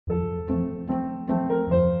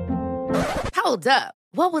Hold up.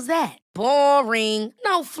 What was that? Boring.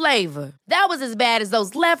 No flavor. That was as bad as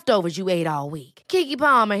those leftovers you ate all week. Keke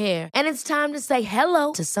Palmer here, and it's time to say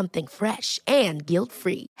hello to something fresh and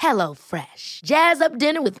guilt-free. Hello Fresh. Jazz up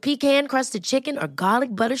dinner with pecan-crusted chicken or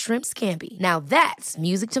garlic butter shrimp scampi. Now that's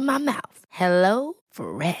music to my mouth. Hello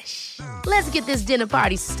Fresh. Let's get this dinner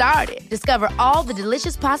party started. Discover all the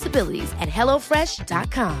delicious possibilities at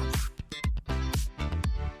hellofresh.com.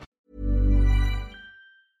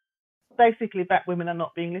 Basically, black women are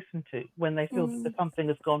not being listened to when they feel that something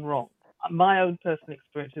has gone wrong. My own personal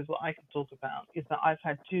experience is what I can talk about is that I've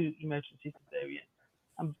had 2 emergency cesareans,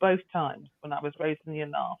 and both times when I was raising the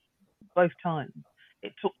alarm, both times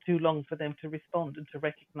it took too long for them to respond and to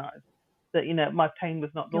recognise that my pain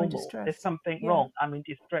was not normal. There's something wrong. I'm in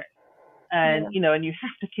distress, and and you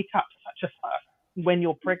have to kick up such a fuss when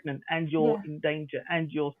you're pregnant and you're in danger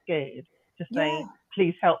and you're scared to say,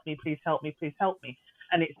 please help me, please help me, please help me.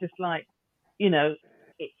 And it's just like, you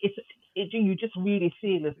just really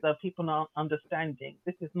feel as though people aren't understanding.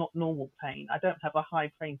 This is not normal pain. I don't have a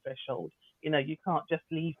high pain threshold. You can't just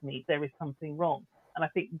leave me. There is something wrong. And I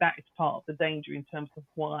think that is part of the danger in terms of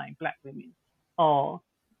why black women are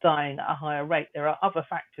dying at a higher rate. There are other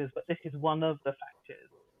factors, but this is one of the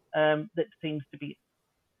factors that seems to be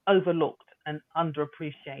overlooked and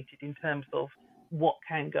underappreciated in terms of what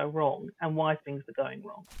can go wrong and why things are going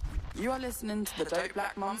wrong. You are listening to the Dope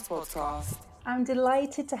Black Mums podcast. I'm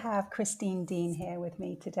delighted to have Christine Dean here with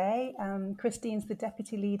me today. Christine's the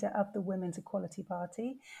Deputy Leader of the Women's Equality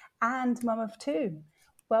Party and mum of 2.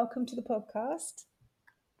 Welcome to the podcast.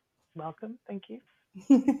 Welcome, thank you.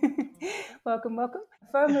 welcome.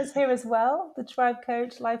 FOMA's here as well, the Tribe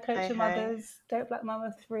Coach, Life Coach for Mothers, Dope Black Mum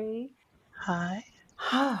of 3. Hi.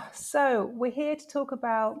 So we're here to talk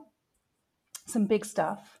about some big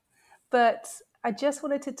stuff, but I just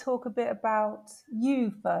wanted to talk a bit about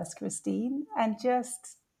you first, Christine, and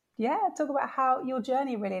just, talk about how your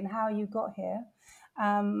journey really and how you got here.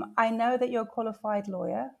 I know that you're a qualified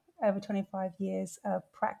lawyer, over 25 years of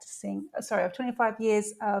 25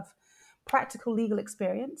 years of practical legal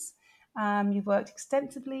experience. You've worked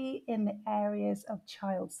extensively in the areas of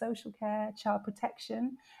child social care, child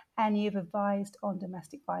protection, and you've advised on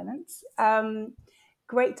domestic violence.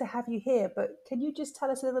 Great to have you here, but can you just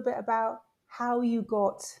tell us a little bit about how you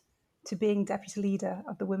got to being Deputy Leader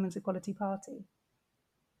of the Women's Equality Party?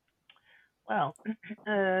 Well,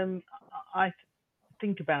 I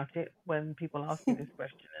think about it when people ask me this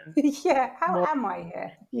question. And how am I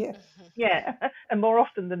here? Yeah, and more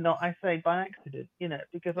often than not, I say by accident,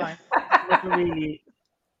 because I never really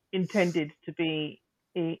intended to be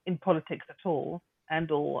in politics at all,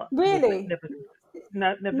 or really never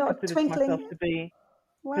not considered twinkling. myself to be.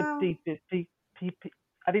 Wow.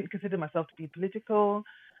 I didn't consider myself to be political.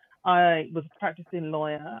 I was a practicing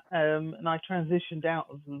lawyer, and I transitioned out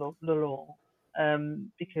of the law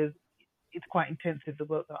because it's quite intensive, the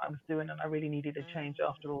work that I was doing, and I really needed a change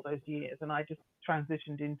after all those years. And I just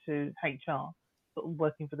transitioned into HR, sort of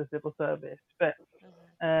working for the civil service. But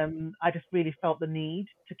I just really felt the need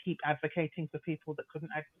to keep advocating for people that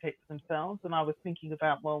couldn't advocate for themselves. And I was thinking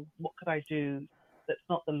about, well, what could I do that's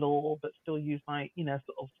not the law, but still use my,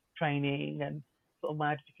 sort of training and sort of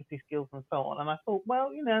my advocacy skills and so on. And I thought,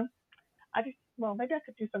 well, maybe I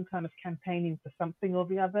could do some kind of campaigning for something or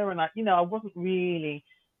the other. And I wasn't really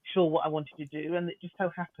sure what I wanted to do. And it just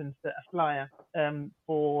so happens that a flyer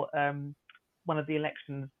for one of the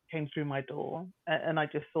elections came through my door, and I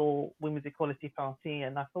just saw Women's Equality Party,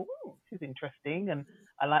 and I thought, oh, this is interesting, and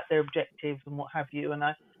I like their objectives and what have you. And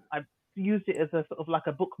I used it as a sort of like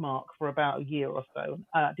a bookmark for about a year or so.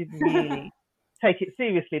 I didn't really take it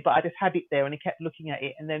seriously, but I just had it there, and I kept looking at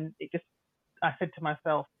it. And then I said to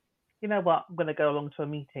myself, you know what, I'm going to go along to a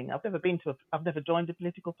meeting. I've never joined a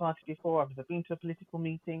political party before. I've never been to a political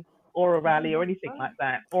meeting or a rally or anything like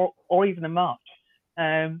that, or even a march.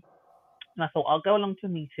 And I thought, I'll go along to a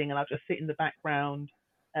meeting and I'll just sit in the background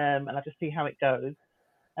and I'll just see how it goes.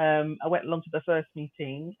 I went along to the first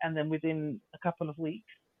meeting, and then within a couple of weeks,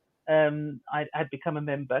 I'd become a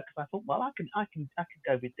member, because I thought, well, I can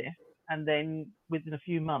go with this. And then within a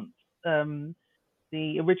few months,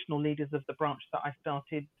 the original leaders of the branch that I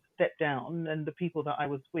started stepped down, and the people that I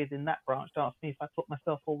was with in that branch asked me if I put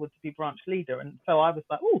myself forward to be branch leader. And so I was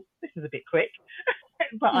like, oh, this is a bit quick,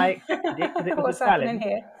 but I accepted it because it was a challenge. What's happening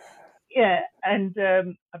here? Yeah, and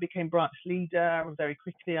I became branch leader, and very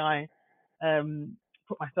quickly I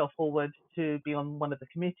put myself forward to be on one of the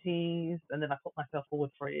committees, and then I put myself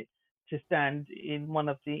forward for it to stand in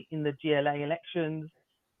the GLA elections,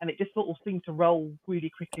 and it just sort of seemed to roll really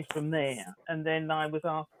quickly from there. And then I was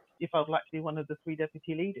asked if I would like to be one of the 3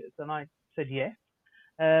 deputy leaders, and I said yes.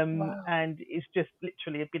 Wow. And it's just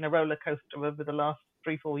literally been a roller coaster over the last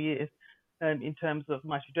 3-4 years, in terms of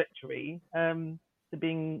my trajectory, to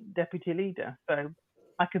being deputy leader. So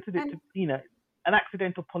I consider it And to, an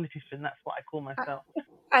accidental politician. That's what I call I, myself.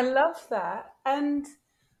 I love that. And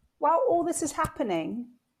while all this is happening,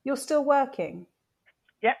 you're still working.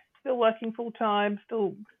 Yep, still working full time.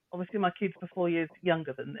 Still, obviously, my kids are 4 years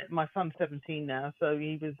younger than my son's 17 now, so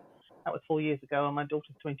that was 4 years ago, and my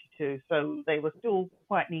daughter's 22. So they were still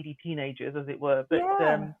quite needy teenagers, as it were. But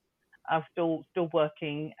Yeah. I'm still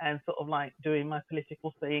working and sort of like doing my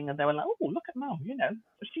political thing, and they were like, "Oh, look at mum,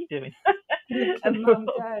 what's she doing?" Look at And they were mum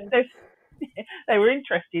go. they were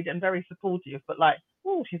interested and very supportive, but like,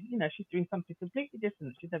 oh, she's doing something completely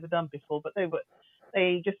different she's never done before. But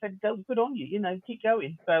they just said, "Go, good on you, keep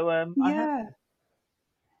going." So I have.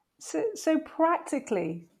 Yeah. So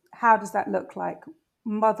practically, how does that look like?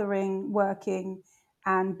 Mothering, working,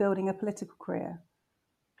 and building a political career.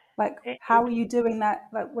 Like, It, how it, are you doing that?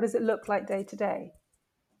 Like, what does it look like day to day?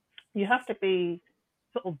 you have to be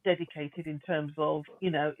sort of dedicated in terms of,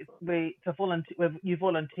 it's a volunteer. You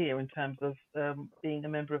volunteer in terms of being a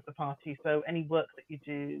member of the party. So any work that you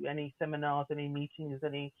do, any seminars, any meetings,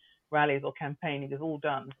 any rallies or campaigning is all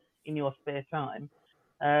done in your spare time.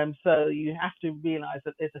 So you have to realise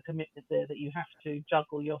that there's a commitment there, that you have to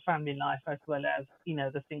juggle your family life as well as,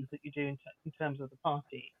 the things that you do in terms of the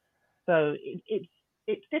party. So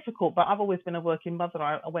it's difficult, but I've always been a working mother.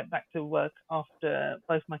 I went back to work after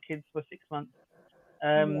both my kids were 6 months.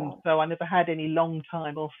 Yeah. So I never had any long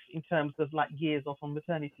time off in terms of like years off on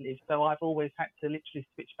maternity leave. So I've always had to literally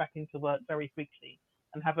switch back into work very quickly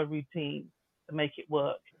and have a routine to make it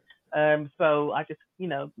work. So I just,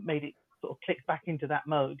 made it sort of click back into that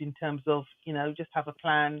mode in terms of, just have a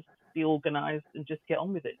plan, be organized, and just get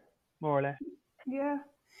on with it, more or less. Yeah.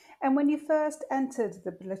 And when you first entered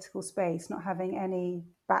the political space, not having any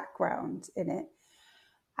background in it,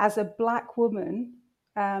 as a black woman,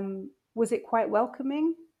 was it quite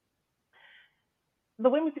welcoming? The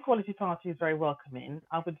Women's Equality Party is very welcoming.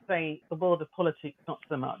 I would say the world of politics, not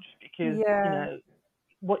so much, because, Yeah.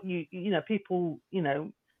 what people,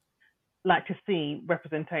 like to see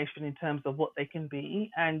representation in terms of what they can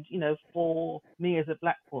be. And, for me as a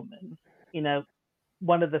black woman, you know,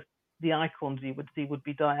 one of the icons you would see would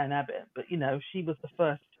be Diane Abbott. But, she was the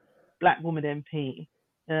first black woman MP,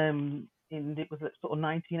 it was sort of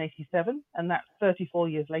 1987, and that's 34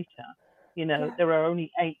 years later. Yeah. There are only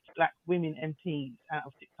 8 black women MPs out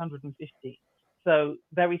of 650. So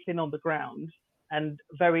very thin on the ground and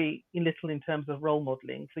very little in terms of role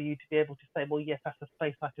modeling for you to be able to say, well, yes, that's a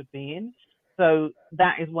space I could be in. So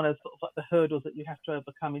that is one of sort of like the hurdles that you have to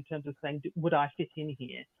overcome in terms of saying, would I fit in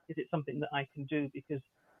here? Is it something that I can do? Because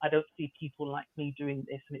I don't see people like me doing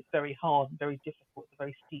this, and it's very hard and very difficult. It's a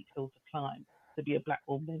very steep hill to climb to be a black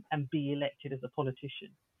woman and be elected as a politician.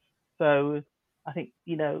 So I think,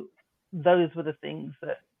 those were the things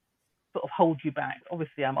that sort of hold you back.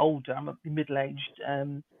 Obviously, I'm older, I'm middle aged.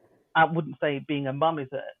 I wouldn't say being a mum is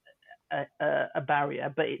a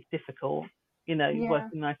barrier, but it's difficult. Yeah.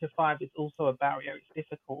 Working 9 to 5 is also a barrier. It's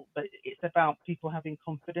difficult, but it's about people having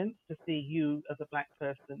confidence to see you as a black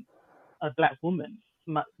person, a black woman,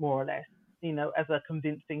 much more or less, as a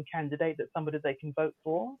convincing candidate, that somebody they can vote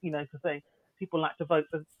for, because people like to vote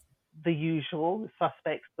for the usual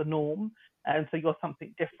suspects, the norm, and so you're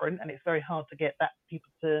something different, and it's very hard to get that people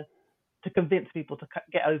to convince people to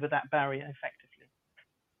get over that barrier effectively.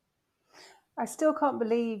 I still can't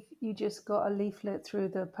believe you just got a leaflet through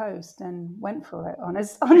the post and went for it.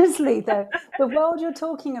 Honestly, the world you're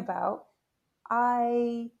talking about,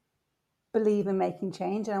 I believe in making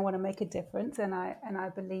change, and I want to make a difference, and I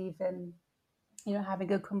believe in having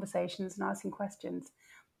good conversations and asking questions.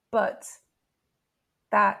 But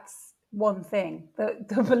that's one thing.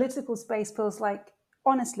 The political space feels like,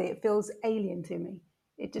 honestly, it feels alien to me.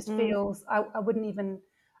 It just feels, I wouldn't even,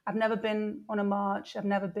 I've never been on a march, I've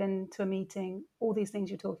never been to a meeting, all these things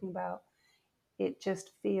you're talking about. It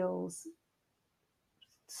just feels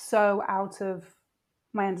so out of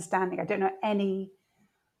my understanding. I don't know any,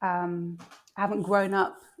 I haven't grown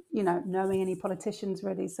up, knowing any politicians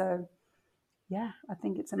really. So yeah, I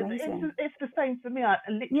think it's amazing. It's the same for me. I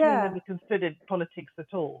literally Yeah, never considered politics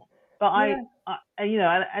at all. But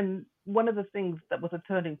yeah, and one of the things that was a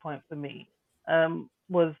turning point for me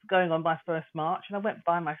was going on my first march, and I went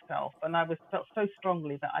by myself, and felt so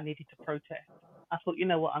strongly that I needed to protest. I thought, you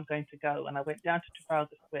know what, I'm going to go, and I went down to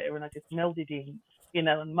Trafalgar Square, and I just melded in,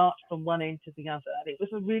 and marched from one end to the other. And it was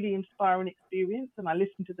a really inspiring experience, and I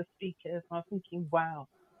listened to the speakers, and I was thinking, wow,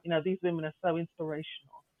 these women are so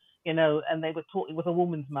inspirational. And they were talking, it was a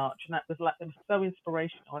woman's march, and that was like, it was so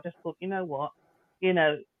inspirational. I just thought, you know what, you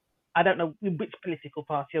know, I don't know which political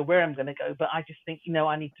party or where I'm going to go, but I just think,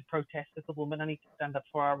 I need to protest as a woman. I need to stand up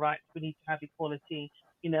for our rights. We need to have equality.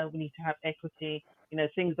 We need to have equity.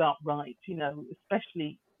 Things aren't right.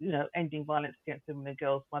 Especially, ending violence against women and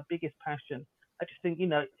girls. My biggest passion. I just think,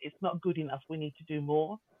 it's not good enough. We need to do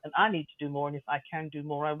more, and I need to do more. And if I can do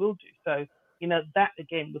more, I will do. So, that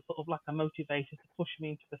again was sort of like a motivator to push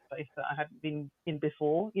me into the space that I hadn't been in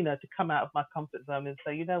before. To come out of my comfort zone and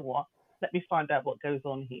say, you know what, let me find out what goes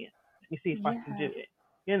on here. Let me see if I can do it,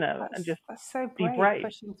 and just That's so be brave, brave.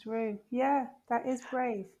 pushing through. Yeah, that is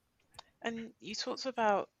brave. And you talked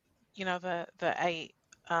about, the 8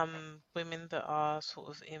 women that are sort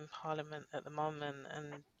of in Parliament at the moment,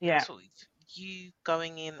 and Yeah. sort of you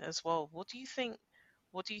going in as well. What do you think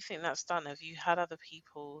that's done? Have you had other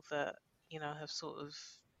people that have sort of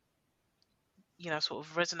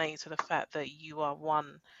resonated to the fact that you are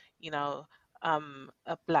one,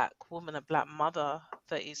 a Black woman, a Black mother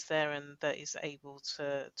that is there and that is able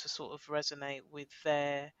to sort of resonate with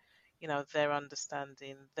their, their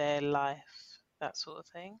understanding, their life, that sort of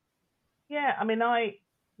thing? Yeah, I mean,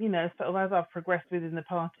 sort of as I've progressed within the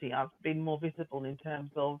party, I've been more visible in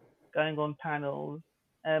terms of going on panels,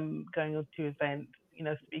 going on to events,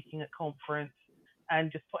 speaking at conference,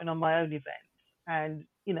 and just putting on my own events. And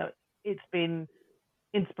it's been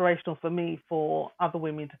inspirational for me for other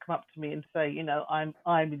women to come up to me and say,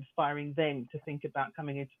 I'm inspiring them to think about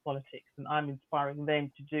coming into politics, and I'm inspiring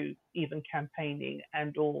them to do even campaigning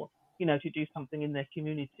and or to do something in their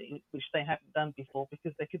community which they haven't done before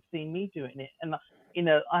because they could see me doing it. And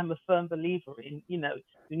I'm a firm believer in you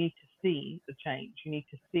need to see the change, you need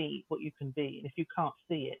to see what you can be, and if you can't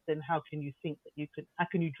see it, then how can you think that you can? How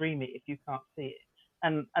can you dream it if you can't see it?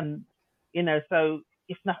 And so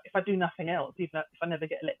if I do nothing else, even if I never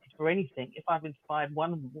get elected for anything, if I've inspired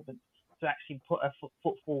one woman to actually put her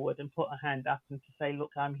foot forward and put her hand up and to say,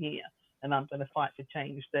 look, I'm here and I'm going to fight for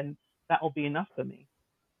change, then that will be enough for me.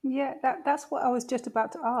 Yeah, that's what I was just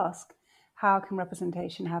about to ask. How can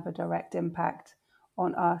representation have a direct impact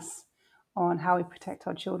on us, on how we protect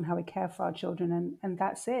our children, how we care for our children? And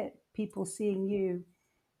that's it. People seeing you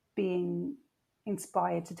being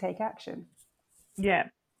inspired to take action. Yeah.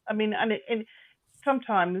 I mean, and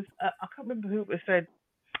sometimes, I can't remember who it said,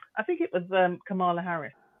 I think it was Kamala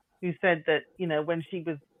Harris, who said that, when she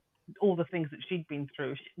was, all the things that she'd been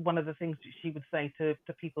through, one of the things that she would say to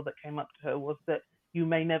people that came up to her was that you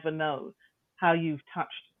may never know how you've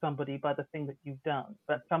touched somebody by the thing that you've done,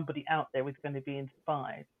 but somebody out there is going to be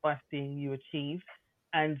inspired by seeing you achieve.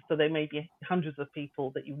 And so there may be hundreds of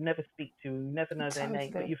people that you never speak to, you never know their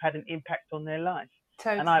name, but you've had an impact on their life.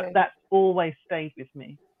 Totally. And that's always stayed with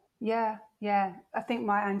me. Yeah. I think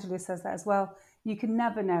Maya Angelou says that as well. You can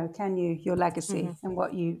never know, can you, your legacy and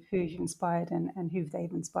who you've inspired and who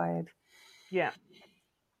they've inspired. Yeah.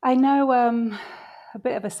 I know a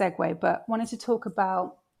bit of a segue, but wanted to talk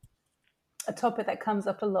about a topic that comes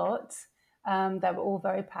up a lot that we're all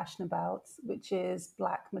very passionate about, which is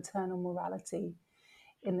Black maternal morality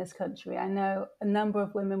in this country. I know a number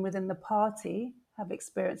of women within the party have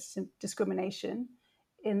experienced discrimination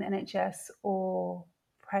in the NHS or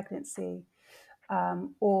pregnancy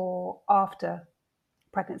or after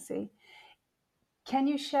pregnancy. Can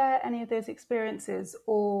you share any of those experiences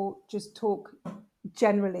or just talk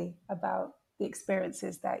generally about the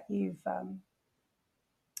experiences that you've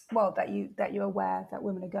that you're aware that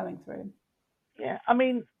women are going through? Yeah, I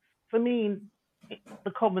mean, for me,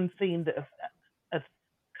 the common theme that has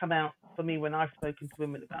come out for me when I've spoken to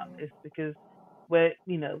women about this, because we're,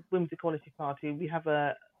 Women's Equality Party, we have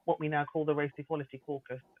what we now call the Race Equality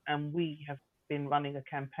Caucus, and we have been running a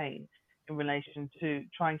campaign in relation to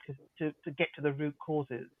trying to get to the root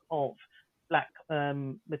causes of Black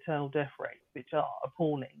maternal death rates, which are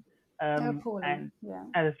appalling. And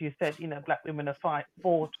as you said, Black women are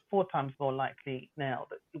four times more likely now.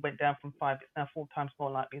 That it went down from 5; it's now 4 times more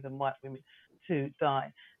likely than white women to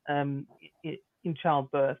die in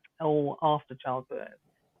childbirth or after childbirth.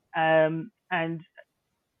 And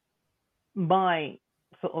my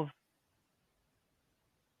sort of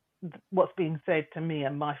what's being said to me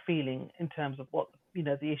and my feeling in terms of what the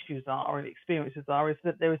issues are or the experiences are is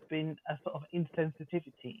that there has been a sort of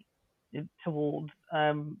insensitivity towards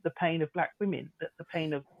the pain of Black women, that the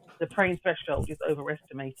pain threshold is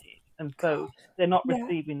overestimated, and so they're not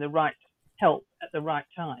receiving the right help at the right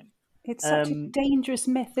time. It's such a dangerous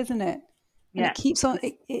myth, isn't it? And it keeps on.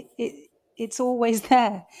 It's always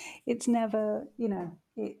there. It's never,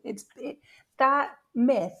 that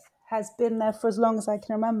myth has been there for as long as I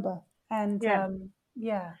can remember. And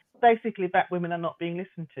basically, Black women are not being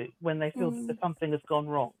listened to when they feel that something has gone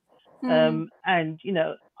wrong. And,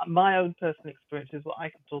 my own personal experiences, what I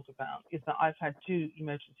can talk about is that I've had 2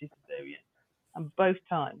 emergency cesareans. And both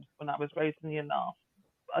times when I was raising the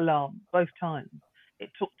alarm, both times, it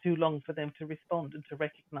took too long for them to respond and to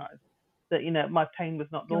recognize that, my pain was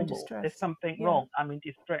not You're in normal. There's distress. something Yeah. wrong. I'm in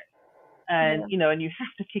distress. And, Yeah. and you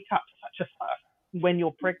have to kick up such a fuss when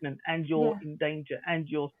you're pregnant and you're Yeah. in danger and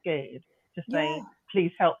you're scared to Yeah. say,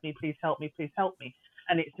 please help me, please help me, please help me.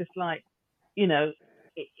 And it's just like, you know,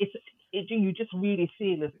 you just really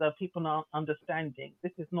feel as though people aren't understanding.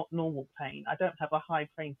 This is not normal pain. I don't have a high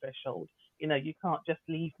pain threshold. You can't just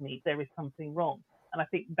leave me. There is something wrong. And I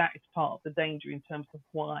think that is part of the danger in terms of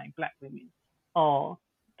why Black women are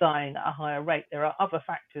dying at a higher rate. There are other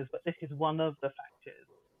factors, but this is one of the factors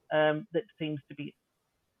that seems to be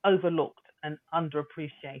overlooked and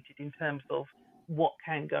underappreciated in terms of what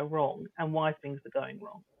can go wrong and why things are going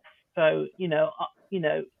wrong. So, in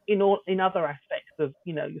other aspects of,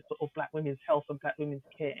 your sort of Black women's health and Black women's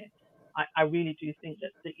care, I really do think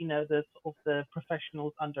that, the sort of the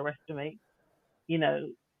professionals underestimate,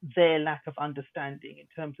 their lack of understanding in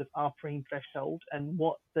terms of our pain threshold and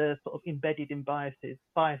what the sort of embedded in biases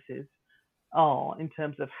are in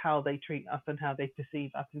terms of how they treat us and how they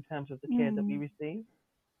perceive us in terms of the care that we receive.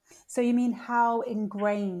 So you mean how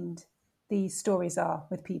ingrained these stories are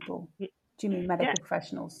with people? Do you mean medical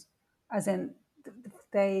professionals? As in,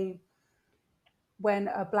 when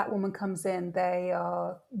a Black woman comes in, they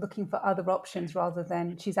are looking for other options rather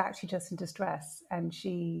than she's actually just in distress and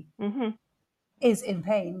she is in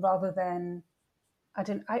pain rather than,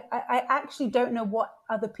 I actually don't know what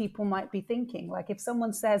other people might be thinking. Like if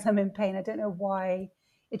someone says I'm in pain, I don't know why.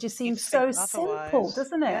 It just seems so simple,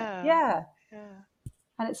 doesn't it? Yeah.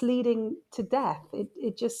 And it's leading to death.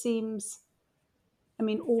 It just seems,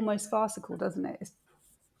 almost farcical, doesn't it?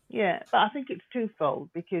 Yeah, but I think it's twofold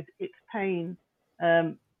because it's pain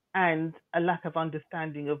and a lack of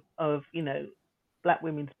understanding of Black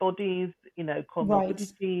women's bodies,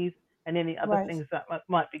 comorbidities, and any other things that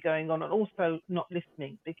might be going on, and also not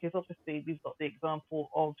listening because obviously we've got the example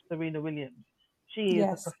of Serena Williams. She is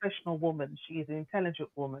a professional woman. She is an intelligent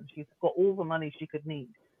woman. She's got all the money she could need.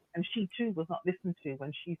 And she too was not listened to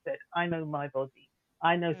when she said, I know my body.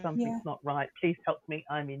 I know something's not right. Please help me.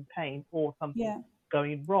 I'm in pain or something's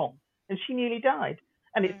going wrong. And she nearly died.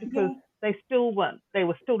 And it's because they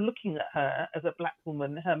were still looking at her as a Black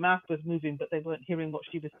woman. Her mouth was moving, but they weren't hearing what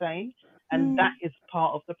she was saying. And that is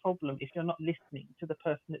part of the problem if you're not listening to the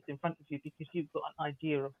person that's in front of you because you've got an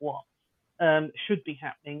idea of what should be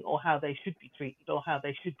happening or how they should be treated or how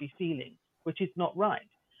they should be feeling, which is not right.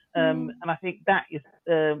 And I think that is,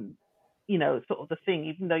 sort of the thing,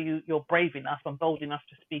 even though you're brave enough and bold enough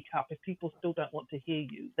to speak up, if people still don't want to hear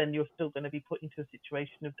you, then you're still going to be put into a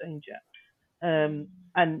situation of danger.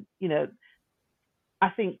 And, I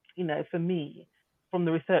think, for me, from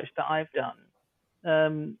the research that I've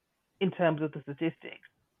done, in terms of the statistics,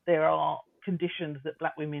 there are conditions that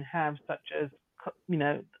Black women have, such as,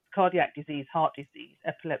 cardiac disease, heart disease,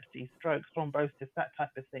 epilepsy, strokes, thrombosis, that type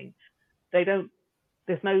of thing.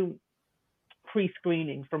 There's no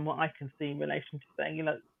pre-screening from what I can see in relation to saying,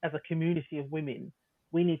 as a community of women,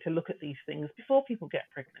 we need to look at these things before people get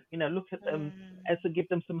pregnant, look at them as to give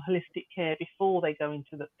them some holistic care before they go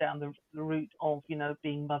into down the route of,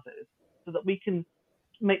 being mothers, so that we can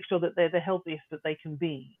make sure that they're the healthiest that they can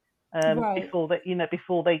be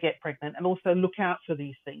before they get pregnant, and also look out for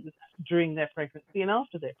these things during their pregnancy and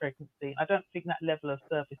after their pregnancy. I don't think that level of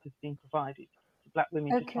service is being provided to Black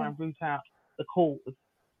women to try and root out the cause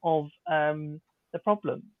of the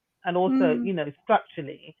problem. And also,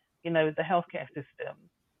 structurally, the healthcare system,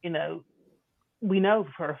 we know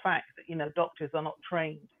for a fact that, doctors are not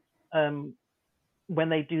trained when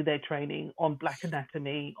they do their training on Black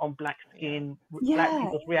anatomy, on Black skin, Black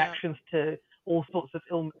people's reactions to all sorts of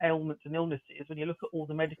ailments and illnesses. When you look at all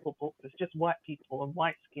the medical books, it's just white people and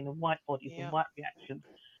white skin and white bodies and white reactions.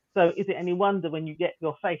 So is it any wonder when you get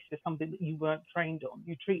your face with something that you weren't trained on,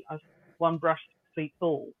 you treat us one brush fits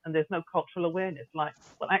all, and there's no cultural awareness like,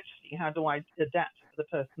 well, actually, how do I adapt to the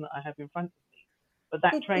person that I have in front of me? But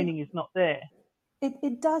that training is not there.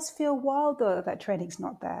 It does feel wild, though, that training's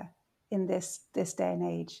not there in this day and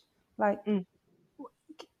age. Like,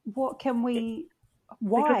 what can we...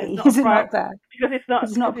 Why is it not there? Because it's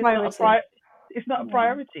not a priority. It's not a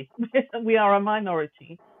priority. We are a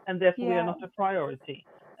minority, and therefore we are not a priority.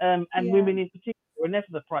 And women in particular are never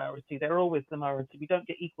the priority. They're always the minority. We don't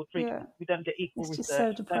get equal treatment. We don't get equal research.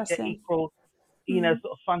 So depressing. We don't get equal,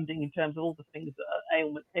 sort of funding in terms of all the things that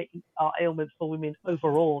are ailments for women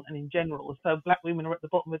overall and in general. So Black women are at the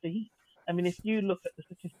bottom of the heap. I mean, if you look at the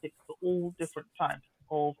statistics for all different types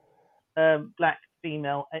of Black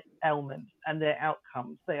female ailments and their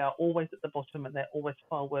outcomes, they are always at the bottom and they're always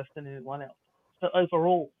far worse than anyone else. So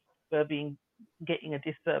overall, we're getting a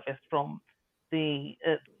disservice from the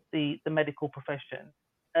medical profession,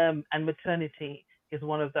 and maternity is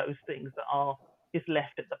one of those things that is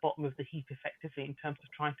left at the bottom of the heap effectively in terms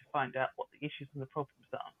of trying to find out what the issues and the problems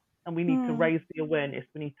are. And we need to raise the awareness.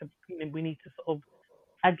 We need to sort of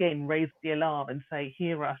again raise the alarm and say,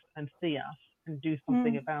 hear us and see us and do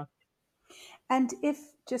something about it. And if,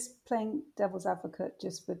 just playing devil's advocate,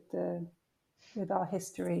 just with our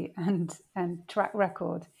history and track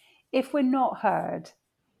record, if we're not heard,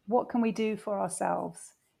 what can we do for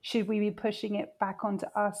ourselves? Should we be pushing it back onto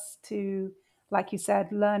us to, like you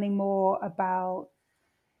said, learning more about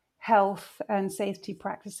health and safety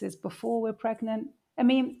practices before we're pregnant? I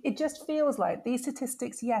mean, it just feels like these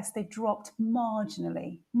statistics, yes, they've dropped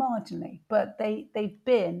marginally, but they've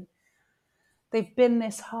been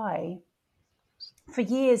this high for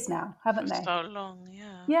years now, haven't they? So long,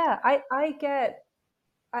 yeah. Yeah,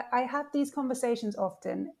 I have these conversations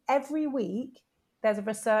often. Every week, there's a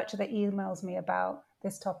researcher that emails me about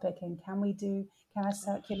this topic, and can I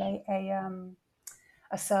circulate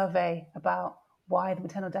a survey about why the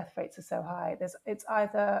maternal death rates are so high? It's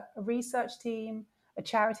either a research team, a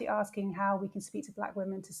charity asking how we can speak to Black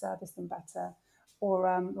women to service them better, or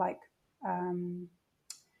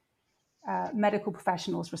medical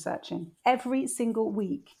professionals researching. Every single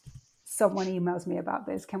week, someone emails me about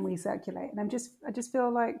this. Can we circulate? And I just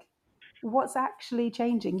feel like, what's actually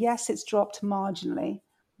changing? Yes, it's dropped marginally,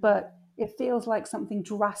 but it feels like something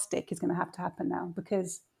drastic is going to happen now,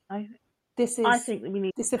 because I think we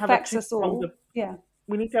need this to affects us all. Yeah,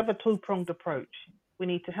 we need to have a two-pronged approach. We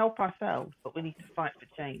need to help ourselves, but we need to fight for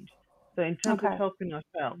change. So in terms of helping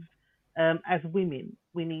ourselves, as women,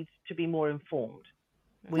 we need to be more informed.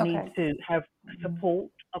 We need to have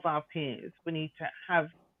support of our peers. We need to have,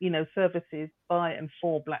 services by and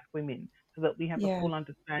for Black women, so that we have a full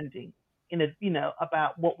understanding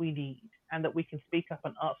about what we need, and that we can speak up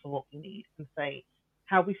and ask for what we need and say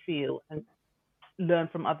how we feel and learn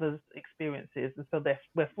from others' experiences. And so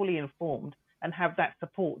we're fully informed and have that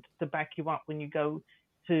support to back you up when you go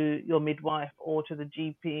to your midwife or to the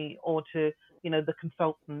GP or to, the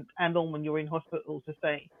consultant, and on when you're in hospital, to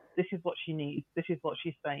say, this is what she needs, this is what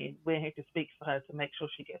she's saying, we're here to speak for her to make sure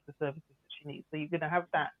she gets the services that she needs. So you're going to have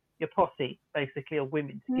your posse, basically, of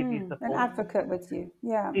women to give you support. An advocate with you,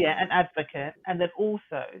 yeah. Yeah, an advocate. And then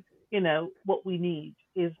also, what we need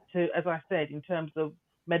is to, as I said, in terms of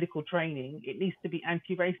medical training, it needs to be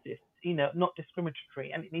anti-racist, not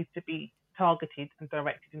discriminatory, and it needs to be targeted and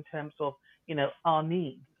directed in terms of, our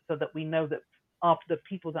needs, so that we know that after the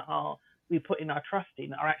people that we put in our trust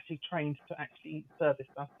in are actually trained to actually service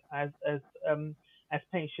us as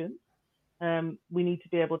patients. We need to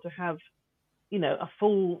be able to have, a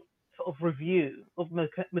full sort of review of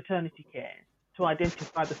maternity care to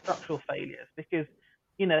identify the structural failures, because,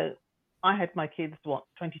 I had my kids,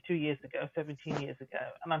 22 years ago, 17 years ago,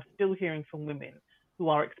 and I'm still hearing from women who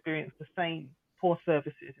are experiencing the same poor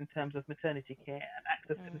services in terms of maternity care and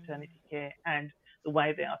access to maternity care, and the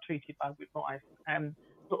way they are treated by midwives, and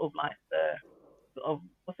sort of like the sort of,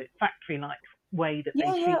 factory-like way that they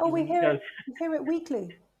treat you. We hear it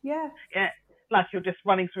weekly. Yeah, like you're just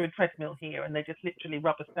running through a treadmill here, and they're just literally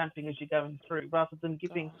rubber stamping as you're going through, rather than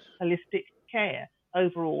giving holistic care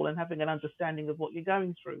overall and having an understanding of what you're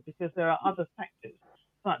going through. Because there are other factors,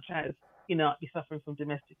 such as, you're suffering from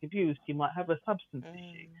domestic abuse, you might have a substance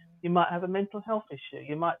issue, you might have a mental health issue,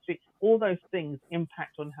 you might be, all those things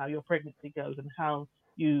impact on how your pregnancy goes and how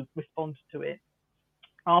you respond to it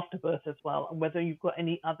after birth as well, and whether you've got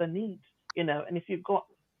any other needs, and if you've got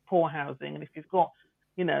poor housing, and if you've got,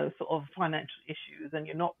 sort of financial issues, and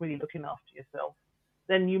you're not really looking after yourself,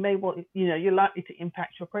 then you may want, you're likely to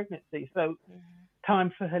impact your pregnancy. So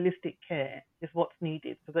time for holistic care is what's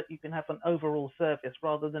needed, so that you can have an overall service,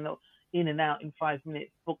 rather than in and out in 5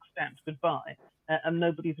 minutes, book stamped, goodbye, and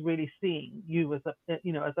nobody's really seeing you as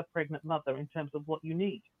a pregnant mother in terms of what you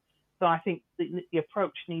need. So I think the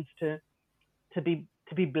approach needs to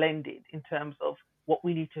be blended in terms of what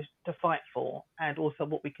we need to fight for, and also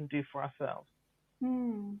what we can do for ourselves.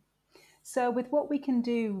 So with what we can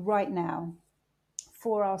do right now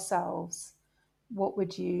for ourselves, what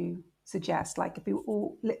would you suggest? Like, if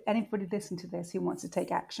anybody listen to this who wants to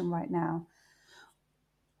take action right now,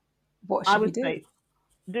 what should we do? I would say,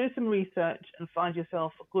 do some research and find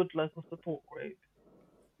yourself a good local support group.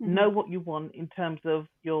 Know what you want in terms of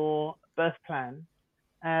your birth plan,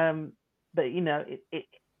 but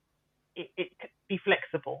it be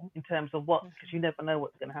flexible in terms of because you never know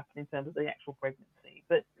what's going to happen in terms of the actual pregnancy.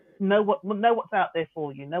 But know what's out there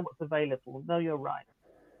for you, know what's available, know your rights,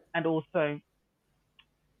 and also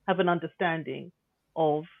have an understanding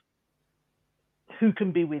of who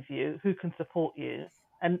can be with you, who can support you,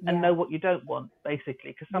 and know what you don't want,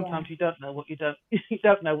 basically, because sometimes you don't know what you don't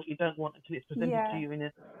want until it's presented to you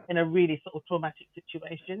in a really sort of traumatic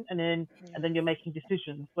situation, and then you're making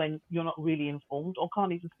decisions when you're not really informed or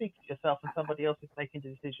can't even speak for yourself, and somebody else is making the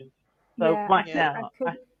decisions. So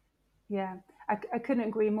I couldn't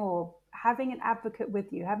agree more. Having an advocate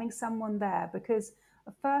with you, having someone there, because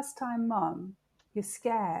a first-time mum, you're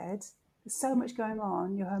scared. There's so much going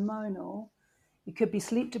on. You're hormonal. You could be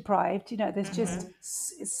sleep deprived. There's just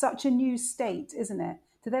it's such a new state, isn't it?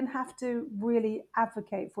 To then have to really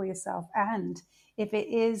advocate for yourself. And if it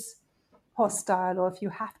is hostile, or if you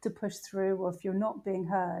have to push through, or if you're not being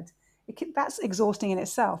heard, that's exhausting in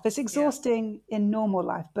itself. It's exhausting in normal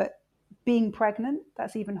life, but being pregnant,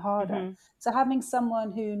 that's even harder. So having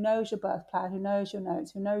someone who knows your birth plan, who knows your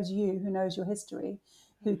notes, who knows you, who knows your history,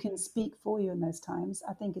 who can speak for you in those times,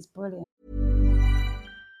 I think is brilliant.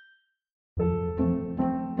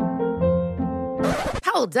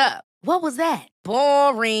 Hold up. What was that?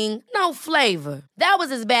 Boring. No flavor. That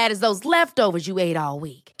was as bad as those leftovers you ate all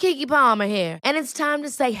week. Keke Palmer here, and it's time to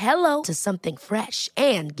say hello to something fresh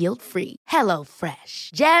and guilt-free. Hello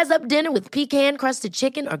Fresh. Jazz up dinner with pecan-crusted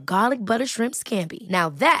chicken or garlic butter shrimp scampi. Now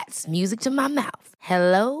that's music to my mouth.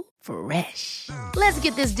 Hello Fresh. Let's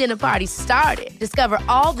get this dinner party started. Discover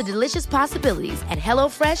all the delicious possibilities at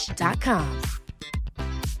hellofresh.com.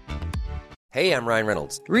 Hey, I'm Ryan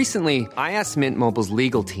Reynolds. Recently, I asked Mint Mobile's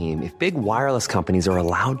legal team if big wireless companies are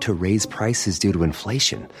allowed to raise prices due to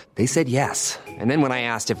inflation. They said yes. And then when I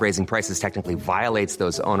asked if raising prices technically violates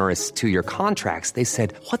those onerous two-year contracts, they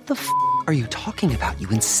said, "What the f*** are you talking about, you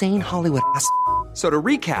insane Hollywood ass?" So to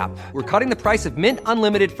recap, we're cutting the price of Mint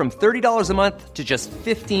Unlimited from $30 a month to just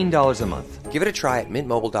 $15 a month. Give it a try at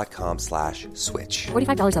mintmobile.com/switch.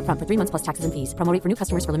 $45 up front for 3 months plus taxes and fees. Promo rate for new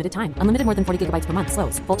customers for limited time. Unlimited more than 40 gigabytes per month.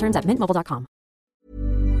 Slows full terms at mintmobile.com.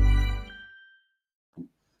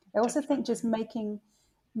 I also think just making,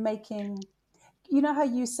 you know how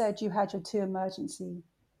you said you had your 2 emergency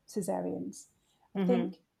cesareans? I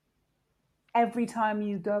think every time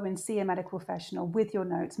you go and see a medical professional with your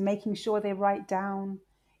notes, making sure they write down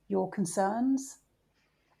your concerns,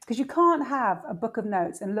 because you can't have a book of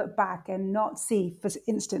notes and look back and not see, for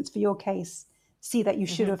instance, for your case, see that you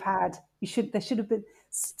should have had, there should have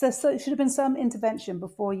been some intervention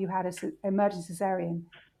before you had an emergency cesarean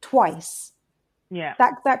twice. Yeah.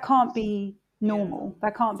 That can't be normal.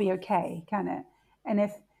 That can't be okay, can it? And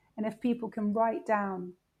if people can write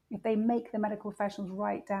down, if they make the medical professionals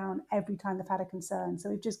write down every time they've had a concern, so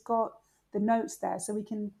we've just got the notes there, so we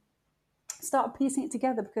can start piecing it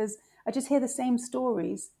together, because I just hear the same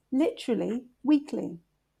stories literally weekly.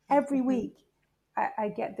 Every week I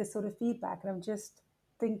get this sort of feedback, and I'm just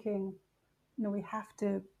thinking, we have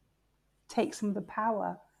to take some of the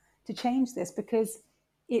power to change this, because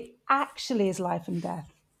it actually is life and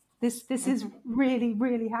death. This is really,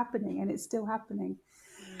 really happening, and it's still happening.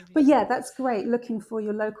 But yeah, that's great. Looking for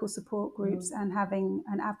your local support groups and having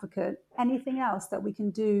an advocate. Anything else that we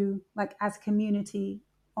can do, like as a community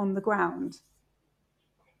on the ground?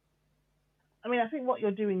 I mean, I think what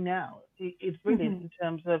you're doing now is brilliant in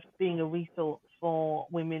terms of being a resource for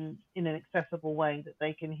women in an accessible way that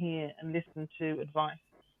they can hear and listen to advice,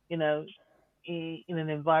 in an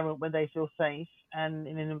environment where they feel safe, and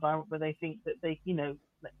in an environment where they think that they,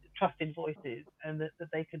 trusted voices, and that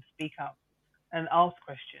they can speak up and ask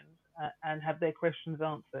questions and have their questions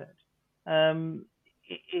answered.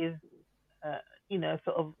 It is,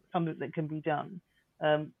 sort of something that can be done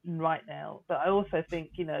right now. But I also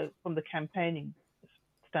think, from the campaigning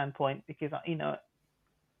standpoint, because,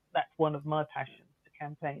 that's one of my passions, to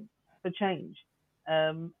campaign for change.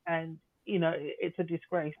 And, it's a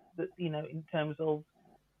disgrace that, in terms of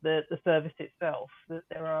the service itself, that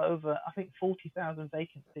there are over, I think, 40,000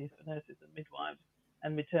 vacancies for nurses and midwives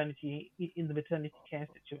and maternity in the maternity care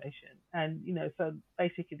situation. And, so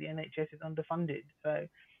basically the NHS is underfunded. So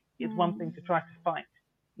it's one thing to try to fight,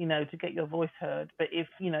 to get your voice heard. But if,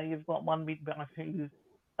 you've got one midwife who's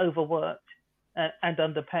overworked and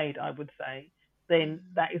underpaid, I would say, then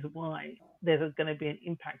that is why there's going to be an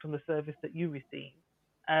impact on the service that you receive.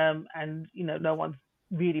 And, no one's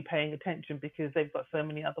really paying attention because they've got so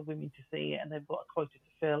many other women to see, and they've got a quota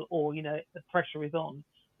to fill, or, the pressure is on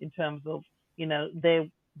in terms of,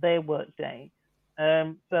 their work day.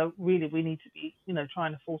 So really we need to be,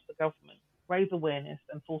 trying to force the government, raise awareness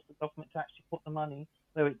and force the government to actually put the money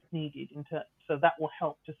where it's needed so that will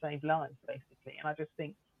help to save lives, basically. And I just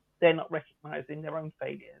think they're not recognizing their own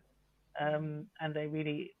failures. And they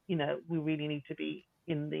really, we really need to be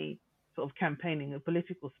in the sort of campaigning and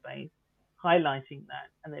political space, highlighting that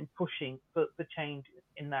and then pushing for change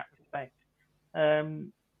in that respect.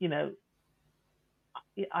 You know,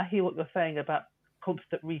 I hear what you're saying about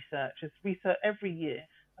constant research. It's research every year.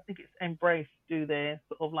 I think it's Embrace do their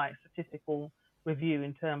sort of like statistical review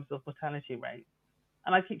in terms of mortality rates.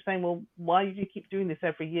 And I keep saying, well, why do you keep doing this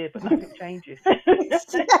every year, but nothing changes?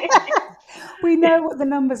 We know what the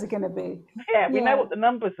numbers are going to be. Yeah, we know what the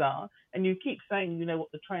numbers are, and you keep saying you know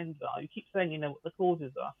what the trends are. You keep saying you know what the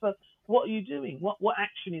causes are. So what are you doing? What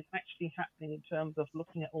action is actually happening in terms of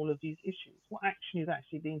looking at all of these issues? What action is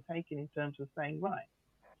actually being taken in terms of saying, right,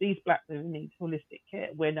 these black women need holistic care.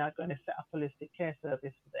 We're now going to set up a holistic care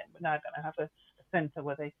service for them. We're now going to have a centre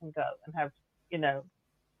where they can go and have, you know,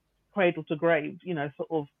 cradle to grave, you know, sort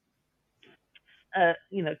of,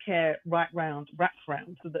 you know, care wrapped round,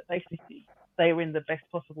 so that basically they are in the best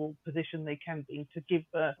possible position they can be to give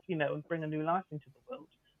birth, you know, and bring a new life into the world.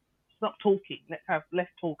 Stop talking. Let's have less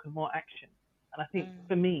talk and more action. And I think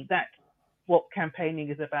for me, that's what campaigning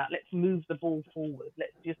is about. Let's move the ball forward.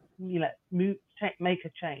 Let's just, you know, make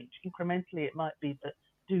a change. Incrementally, it might be, but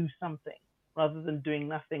do something rather than doing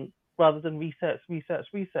nothing, rather than research,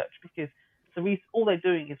 because all they're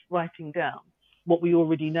doing is writing down what we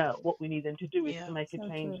already know. What we need them to do is to make a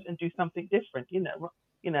change and do something different. You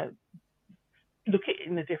know, look at it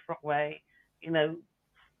in a different way. You know,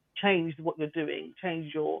 change what you're doing,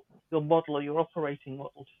 change your model or your operating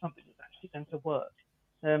model to something that's actually going to work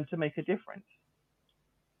to make a difference.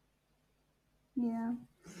 Yeah.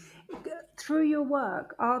 Through your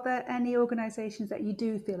work, are there any organisations that you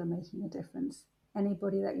do feel are making a difference?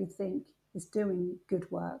 Anybody that you think is doing good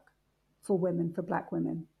work for women, for black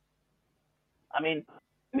women? I mean,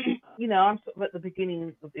 you know, I'm sort of at the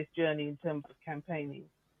beginning of this journey in terms of campaigning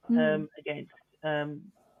against,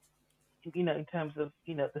 you know, in terms of,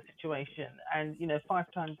 you know, the situation. And, you know,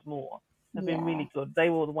 5 Times More have been really good. They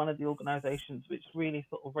were one of the organisations which really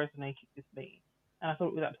sort of resonated with me. And I thought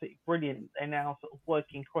it was absolutely brilliant. They're now sort of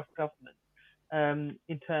working cross-government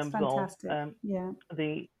in terms of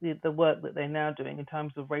the work that they're now doing in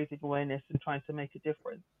terms of raising awareness and trying to make a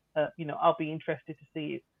difference. You know, I'll be interested to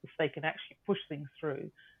see if they can actually push things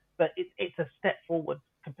through. But it's a step forward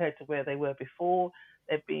compared to where they were before.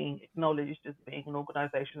 They're being acknowledged as being an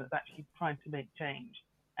organisation that's actually trying to make change.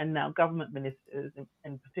 And now government ministers,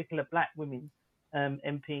 in particular black women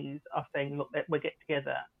MPs, are saying, look, we'll get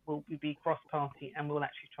together, we'll be cross-party, and we'll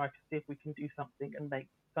actually try to see if we can do something and make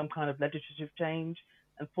some kind of legislative change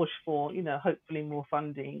and push for, you know, hopefully more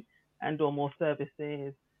funding and or more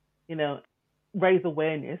services, you know, raise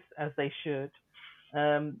awareness as they should,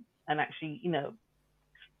 and actually, you know,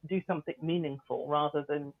 do something meaningful rather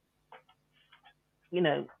than, you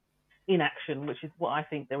know, inaction, which is what I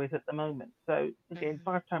think there is at the moment. So again,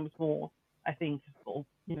 5 Times More, I think, sort of,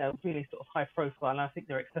 you know, really sort of high profile, and I think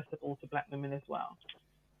they're accessible to black women as well.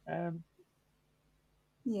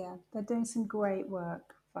 Yeah, they're doing some great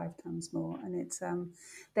work, 5 Times More, and it's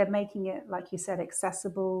they're making it, like you said,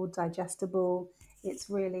 accessible, digestible. It's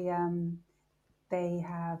really they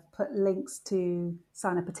have put links to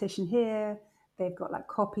sign a petition here. They've got like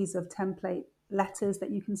copies of template letters that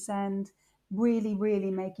you can send. Really,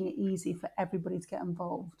 really making it easy for everybody to get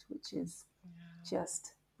involved, which is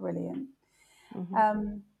just brilliant.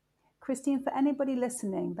 Christine, for anybody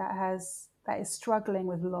listening that is struggling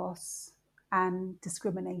with loss and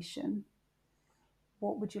discrimination,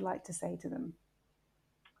 what would you like to say to them?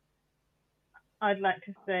 I'd like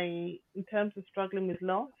to say, in terms of struggling with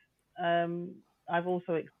loss, I've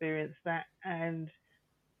also experienced that, and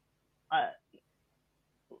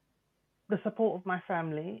the support of my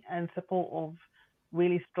family and support of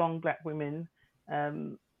really strong black women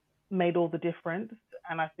made all the difference.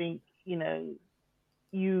 And I think, you know,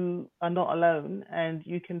 you are not alone, and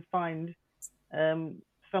you can find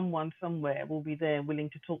someone somewhere will be there willing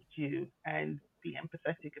to talk to you and be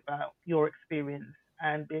empathetic about your experience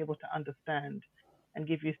and be able to understand and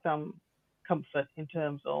give you some comfort in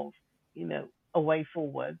terms of, you know, a way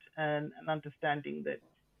forward and an understanding that,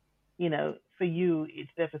 you know, for you it's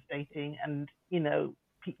devastating, and, you know,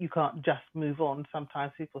 you can't just move on.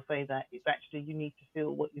 Sometimes people say that it's actually you need to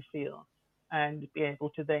feel what you feel and be able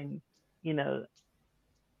to then, you know,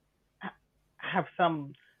 have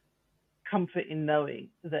some comfort in knowing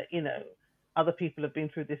that, you know, other people have been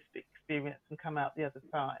through this experience and come out the other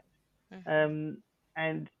side.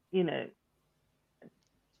 And, you know,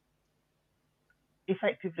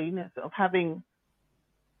 effectively, you know, sort of having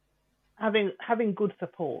good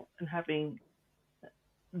support and having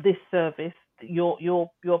this service, your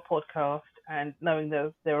podcast, and knowing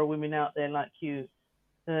there are women out there like you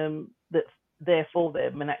that there for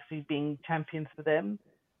them and actually being champions for them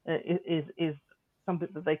is something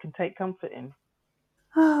that they can take comfort in.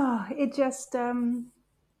 It just, I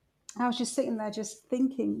was just sitting there just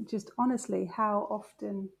thinking, just honestly, how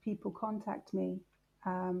often people contact me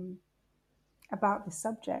about this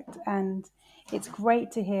subject. And it's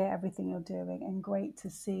great to hear everything you're doing and great to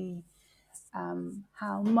see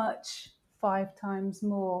how much 5 times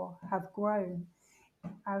more have grown.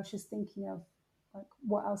 I was just thinking of like,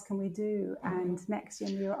 what else can we do? And next year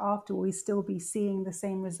and the year after, will we still be seeing the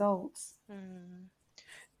same results?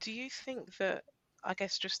 Do you think that, I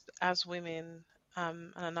guess, just as women,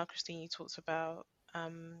 and I know, Christine, you talked about,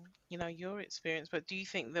 your experience, but do you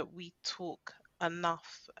think that we talk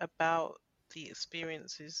enough about the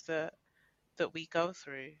experiences that we go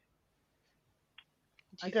through?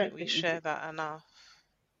 Do I you think don't we think we share do. that enough?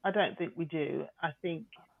 I don't think we do. I think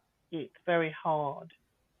it's very hard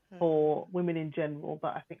Mm, for women in general,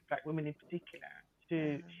 but I think Black women in particular,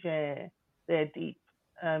 to share their deep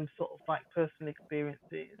sort of like personal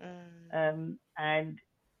experiences. And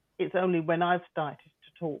it's only when I've started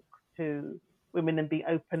to talk to women and be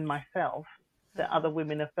open myself that other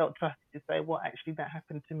women have felt trusted to say, well, actually, that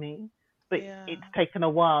happened to me. But Yeah. it's taken a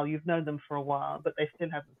while. You've known them for a while, but they still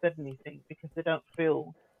haven't said anything because they don't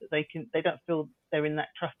feel that they don't feel they're in that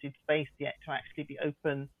trusted space yet to actually be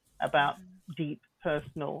open about deep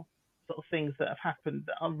personal sort of things that have happened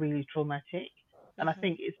that are really traumatic. And I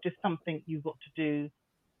think it's just something you've got to do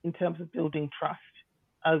in terms of building trust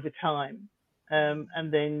over time.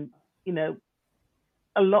 And then,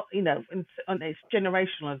 a lot, and it's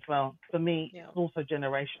generational as well. For me, Yeah. it's also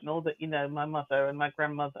generational that, my mother and my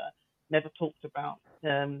grandmother never talked about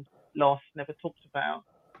loss, never talked about,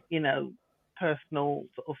 personal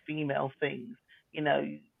sort of female things.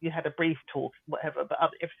 You had a brief talk, whatever, but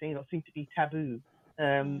everything else seemed to be taboo.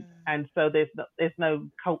 And so there's no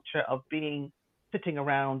culture of sitting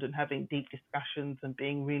around and having deep discussions and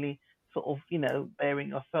being really sort of, bearing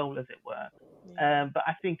your soul, as it were. But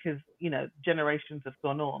I think as, generations have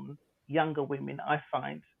gone on, younger women, I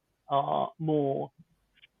find,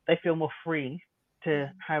 they feel more free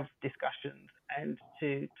to have discussions and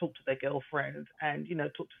to talk to their girlfriends and,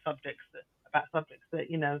 talk to about subjects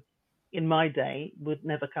that, in my day would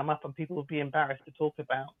never come up and people would be embarrassed to talk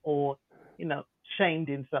about or, shamed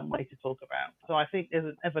in some way to talk about. So I think there's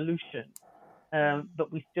an evolution,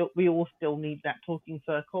 but we all still need that talking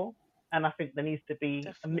circle. And I think there needs to be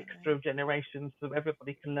a mixture of generations so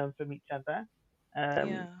everybody can learn from each other.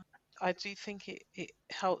 Yeah, I do think it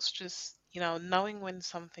helps just, knowing when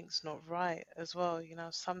something's not right as well.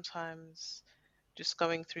 Sometimes just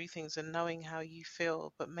going through things and knowing how you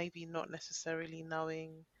feel, but maybe not necessarily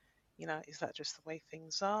knowing, is that just the way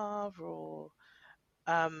things are, or,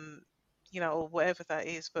 or whatever that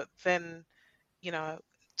is. But then,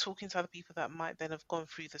 talking to other people that might then have gone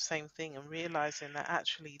through the same thing and realizing that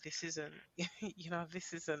actually this isn't,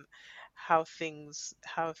 this isn't how things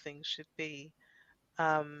should be.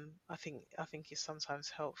 I think is sometimes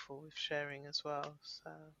helpful with sharing as well.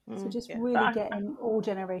 So just yeah, really getting all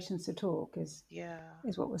generations to talk is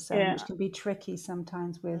what we're saying, which can be tricky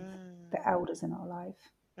sometimes with the elders in our life.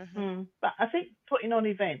 But I think putting on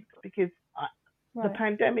events, because the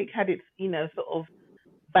pandemic had its, sort of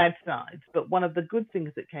bad sides, but one of the good things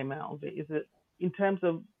that came out of it is that in terms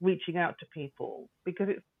of reaching out to people, because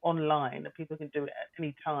it's online and people can do it at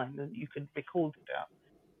any time and you can record stuff.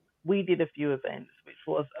 We did a few events which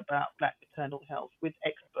was about Black maternal health with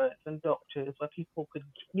experts and doctors where people could,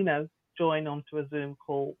 join onto a Zoom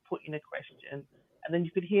call, put in a question, and then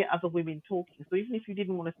you could hear other women talking. So even if you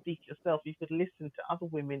didn't want to speak yourself, you could listen to other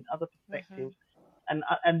women, other perspectives,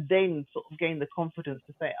 and then sort of gain the confidence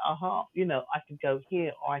to say, aha, I could go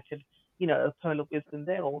here, or I could, a pearl of wisdom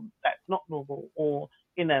there, or that's not normal, or,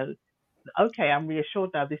 okay, I'm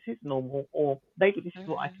reassured now this is normal, or maybe this is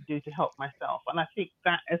what I can do to help myself. And I think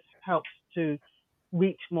that has helped to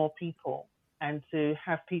reach more people and to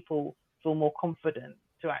have people feel more confident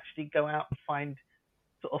to actually go out and find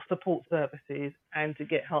sort of support services and to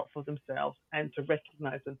get help for themselves and to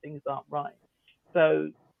recognize when things aren't right.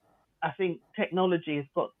 So I think technology has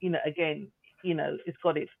got, again, it's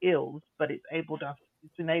got its ills, but it's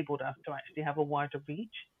enabled us to actually have a wider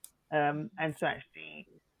reach, and to actually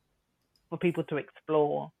for people to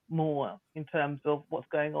explore more in terms of what's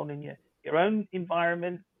going on in your own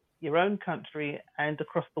environment, your own country, and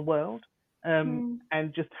across the world, and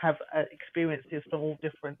just have experiences from all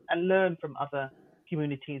different and learn from other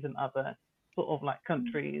communities and other sort of like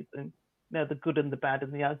countries and the good and the bad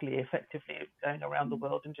and the ugly, effectively going around the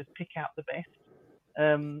world and just pick out the best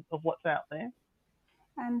of what's out there.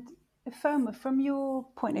 And Ifeoma, from your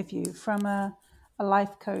point of view, from a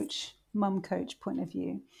life coach mum coach point of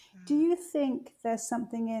view, do you think there's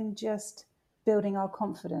something in just building our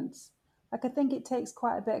confidence? Like, I think it takes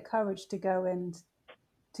quite a bit of courage to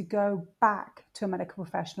go back to a medical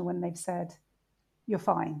professional when they've said you're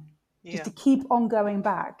fine. Just Yeah, to keep on going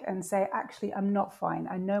back and say, actually, I'm not fine.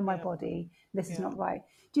 I know my yeah, body. This is yeah. not right.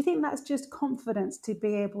 Do you think that's just confidence to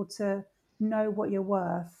be able to know what you're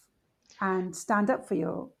worth and stand up for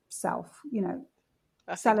yourself,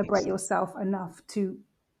 I think celebrate it's yourself enough to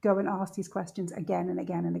go and ask these questions again and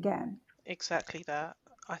again and again? exactly that.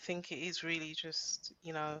 I think it is really just,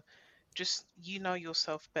 just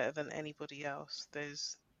yourself better than anybody else.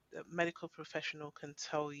 There's a medical professional can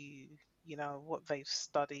tell you, what they've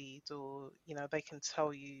studied, or, they can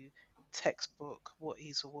tell you textbook what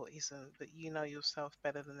is or what isn't, but you know yourself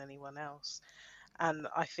better than anyone else. And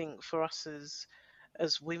I think for us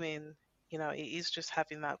as women, it is just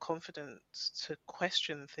having that confidence to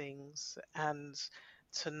question things and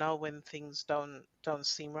to know when things don't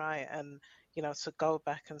seem right, and to go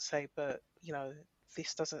back and say, but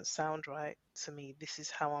this doesn't sound right to me, this is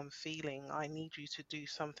how I'm feeling, I need you to do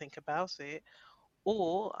something about it,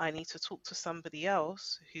 or I need to talk to somebody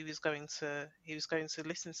else who is going to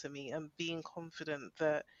listen to me, and being confident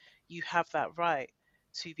that you have that right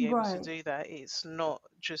to be able to Right. do that. It's not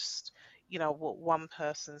just, what one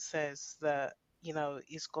person says that,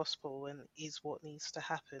 is gospel and is what needs to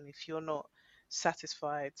happen. If you're not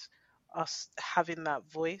satisfied, us having that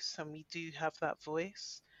voice, and we do have that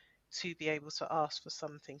voice, to be able to ask for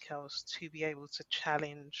something else, to be able to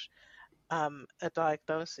challenge a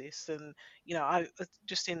diagnosis. And I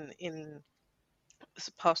just in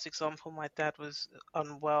past example, my dad was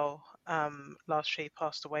unwell last year. He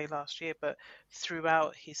passed away last year, but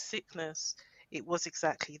throughout his sickness, it was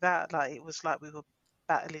exactly that. Like, it was like we were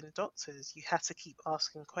battling doctors. You had to keep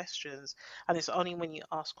asking questions, and it's only when you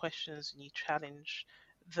ask questions and you challenge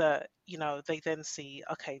that they then see,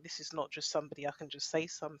 okay, this is not just somebody I can just say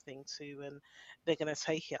something to and they're going to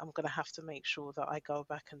take it. I'm going to have to make sure that I go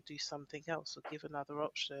back and do something else or give another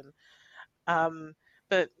option. um,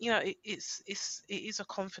 but it is a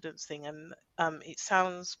confidence thing, and it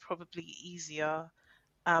sounds probably easier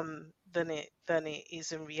than it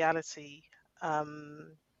is in reality.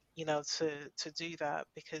 Um, to do that,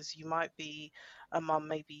 because you might be a mum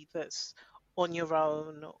maybe that's on your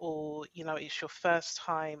own, or it's your first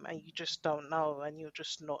time and you just don't know and you're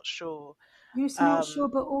just not sure. You're just not sure, Um,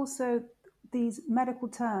 but also these medical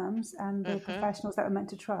terms and the mhm, professionals that we're meant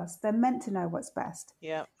to trust, they're meant to know what's best.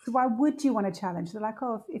 yeah, So why would you want to challenge? They're like,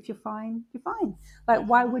 oh, if you're fine, you're fine. Like,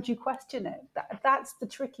 why mhm. would you question it? That's the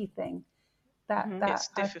tricky thing that Hmm. that It's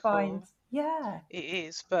I find. difficult. Yeah, It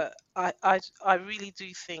is, but I really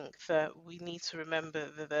do think that we need to remember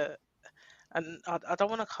that, and I don't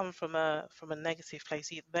want to come from a negative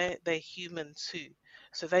place either. They're human too,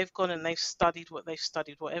 so they've gone and they've studied what they've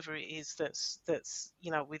studied, whatever it is that's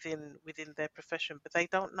within their profession, but they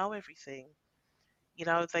don't know everything.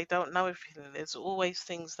 They don't know everything. There's always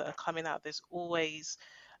things that are coming out. There's always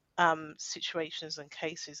situations and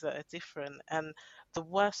cases that are different, and the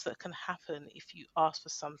worst that can happen if you ask for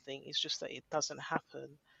something is just that it doesn't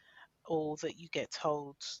happen, or that you get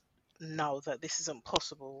told no, that this isn't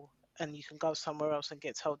possible, and you can go somewhere else and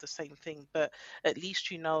get told the same thing. But at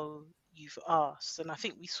least you've asked, and I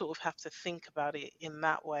think we sort of have to think about it in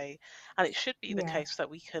that way. And it should be the yeah, case that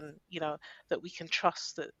we can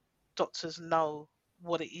trust that doctors know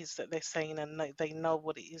what it is that they're saying, and they know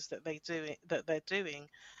what it is that they're doing.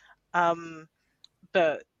 um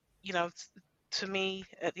but to me,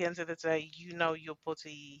 at the end of the day, you know your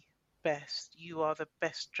body best. You are the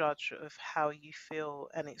best judge of how you feel,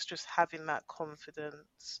 and it's just having that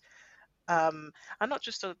confidence, and not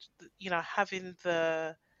just having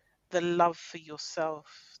the love for yourself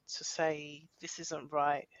to say, this isn't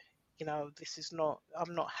right, this is not,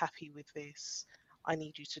 I'm not happy with this, I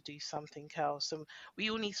need you to do something else. And we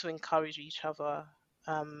all need to encourage each other,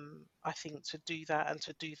 I think, to do that and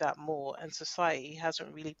to do that more. And society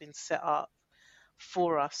hasn't really been set up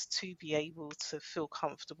for us to be able to feel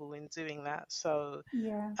comfortable in doing that. So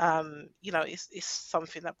yeah, it's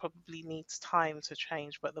something that probably needs time to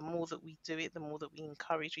change, but the more that we do it, the more that we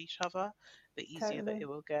encourage each other, the easier that totally. it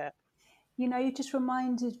will get. You just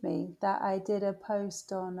reminded me that I did a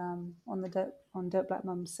post on the Dope Black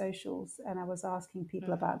Mums socials, and I was asking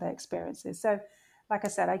people Mm, about their experiences. So, like I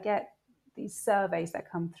said, I get these surveys that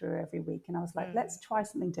come through every week, and I was like, let's mm, try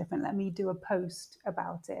something different. Let me do a post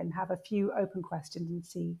about it and have a few open questions and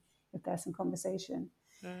see if there's some conversation.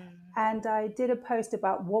 mm, And I did a post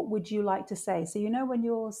about what would you like to say. So when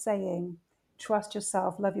you're saying trust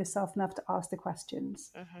yourself, love yourself enough to ask the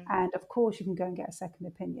questions, mhm, and of course you can go and get a second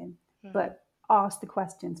opinion, mhm, but ask the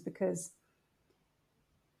questions, because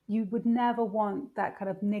you would never want that kind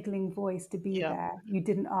of niggling voice to be Yeah. there. You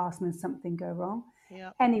didn't ask and then something go wrong.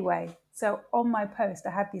 Yeah. Anyway, so on my post, I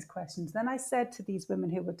had these questions. Then I said to these women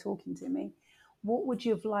who were talking to me, what would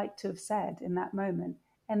you have liked to have said in that moment?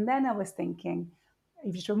 And then I was thinking,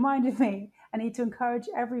 you just reminded me, I need to encourage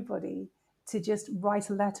everybody to just write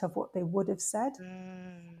a letter of what they would have said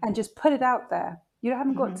and just put it out there. You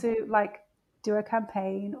haven't got to like do a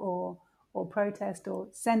campaign or protest or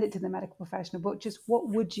send it to the medical professional, but just what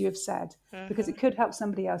would you have said? Because it could help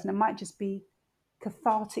somebody else, and it might just be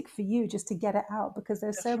cathartic for you just to get it out, because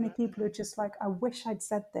there's so many people who are just like, I wish I'd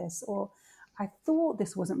said this, or I thought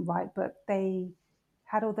this wasn't right, but they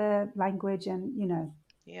had all their language and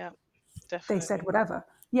Yeah, they definitely. said whatever.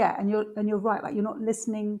 Yeah, and you're right, like you're not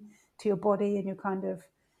listening to your body, and you're kind of,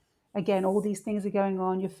 again, all these things are going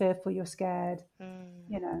on, you're fearful, you're scared,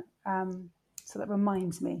 so that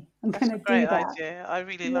reminds me I'm That's going a to great do that. idea. I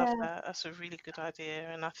really love that. That's a really good idea.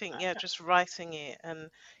 And I think, yeah, just writing it and,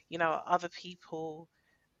 other people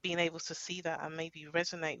being able to see that and maybe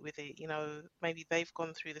resonate with it, maybe they've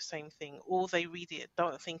gone through the same thing, or they read it,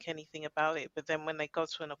 don't think anything about it, but then when they go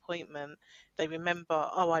to an appointment, they remember,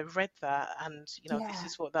 oh, I read that, and this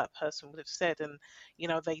is what that person would have said, and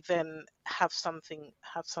they then have something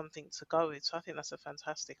to go with. So I think that's a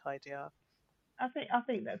fantastic idea. I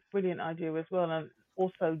think that's a brilliant idea as well, and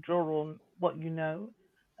also draw on what you know,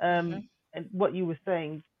 and what you were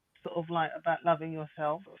saying, sort of like about loving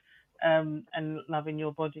yourself, and loving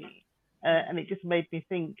your body, and it just made me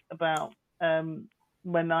think about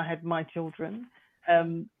when I had my children,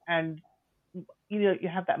 and you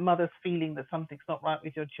have that mother's feeling that something's not right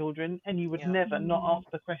with your children, and you would never not ask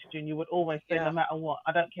the question. You would always say, no matter what,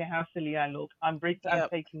 I don't care how silly I look, I'm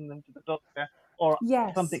taking them to the doctor, or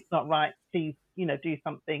Yes, something's not right, please, do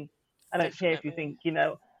something. I don't care if you Definitely.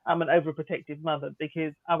 think, I'm an overprotective mother,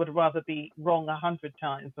 because I would rather be wrong 100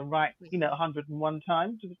 times than right, 101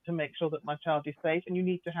 times to make sure that my child is safe. And you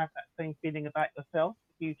need to have that same feeling about yourself.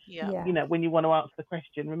 If Yeah. when you want to answer the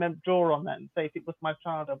question, remember, draw on that and say, if it was my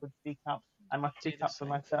child, I would speak up. I must Do speak the up for same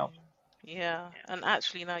myself. thing. Yeah. And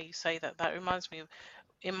actually, now you say that, that reminds me of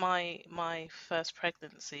in my first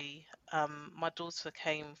pregnancy, my daughter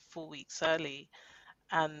came 4 weeks early,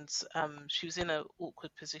 and she was in an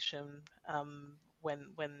awkward position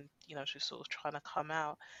when she was sort of trying to come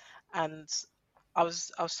out, and I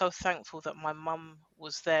was so thankful that my mum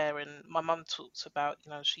was there, and my mum talks about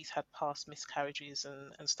she's had past miscarriages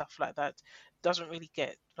and stuff like that. Doesn't really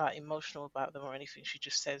get like emotional about them or anything. She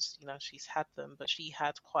just says she's had them, but she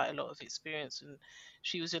had quite a lot of experience, and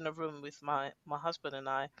she was in a room with my husband and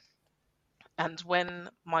I. And when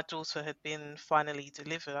my daughter had been finally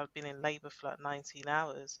delivered, I'd been in labour for like 19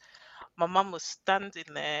 hours. My mum was standing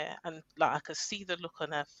there, and like I could see the look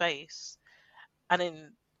on her face, and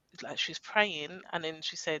then like she was praying, and then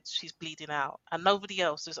she said she's bleeding out, and nobody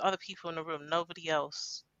else, there's other people in the room, nobody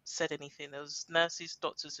else said anything. There was nurses,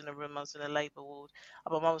 doctors in the room. I was in a labour ward,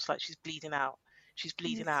 and my mum was like, she's bleeding out,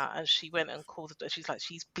 and she went and called she's like,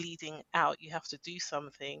 she's bleeding out, you have to do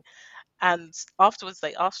something. And afterwards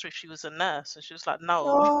they asked her if she was a nurse, and she was like, no.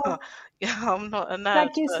 oh, Yeah, I'm not a nurse,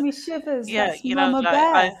 that gives but me shivers. yeah, That's Mama like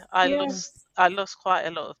Bear. I Yes. lost quite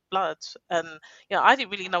a lot of blood, and I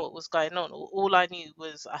didn't really know what was going on. All I knew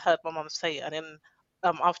was I heard my mum say it, and then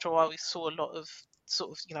after a while we saw a lot of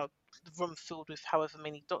sort of the room filled with however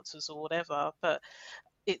many doctors or whatever. But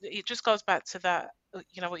it just goes back to that,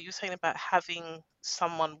 what you were saying about having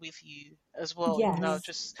someone with you as well, Yes,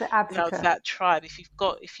 just the advocate. that tribe. If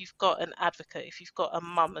you've got an advocate, if you've got a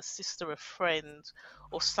mum, a sister, a friend,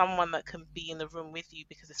 or someone that can be in the room with you,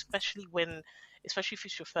 because especially if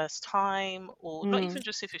it's your first time, or not even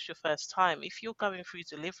just if it's your first time, if you're going through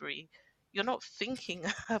delivery, you're not thinking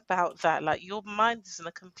about that. Like, your mind is in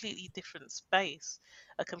a completely different space,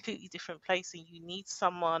 a completely different place, and you need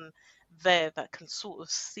someone there that can sort of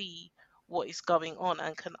see what is going on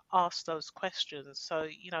and can ask those questions. So,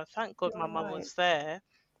 thank God my You're mum right. was there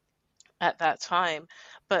at that time.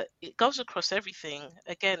 But it goes across everything.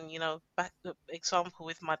 Again, back the example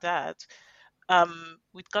with my dad,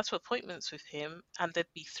 we'd go to appointments with him, and there'd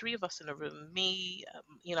be three of us in a room, me,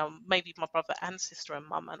 maybe my brother and sister and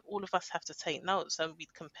mum, and all of us have to take notes, and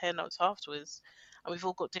we'd compare notes afterwards, and we've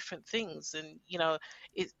all got different things. And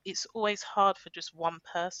it's always hard for just one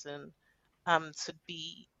person to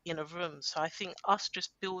be in a room. So I think us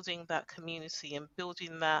just building that community and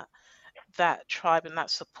building that tribe and that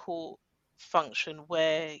support function,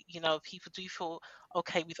 where people do feel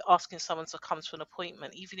okay with asking someone to come to an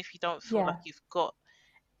appointment, even if you don't feel like Yeah. you've got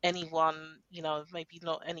anyone, maybe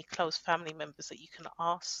not any close family members, that you can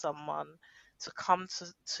ask someone to come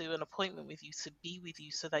to an appointment with you, to be with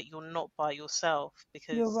you, so that you're not by yourself.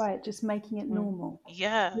 Because You're right, just making it normal.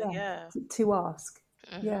 Yeah. To ask.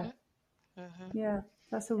 Mm-hmm. Yeah. Mm-hmm. Yeah,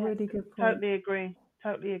 that's a really good point.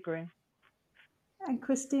 Totally agree. And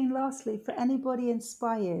Christine, lastly, for anybody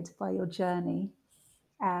inspired by your journey,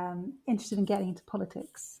 interested in getting into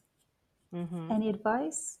politics, any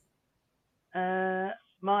advice?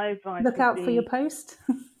 My advice Look would out be... for your post.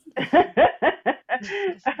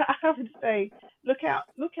 I would say look out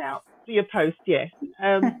for your post, yes.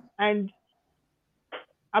 And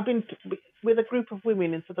I've been with a group of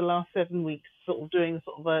women and for the last 7 weeks, sort of doing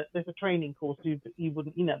there's a training course you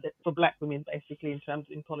wouldn't, for Black women basically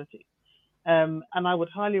in politics. And I would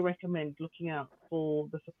highly recommend looking out for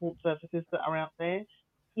the support services that are out there.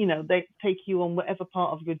 They take you on whatever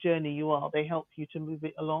part of your journey you are. They help you to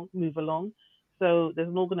move along. So there's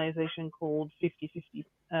an organisation called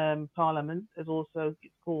 50/50 Parliament. There's also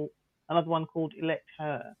another one called Elect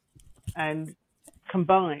Her, and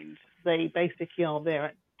combined they basically are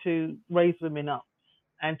there to raise women up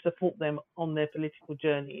and support them on their political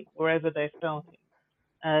journey wherever they're starting.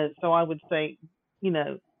 So I would say,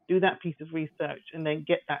 do that piece of research and then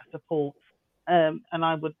get that support. And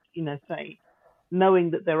I would, say, knowing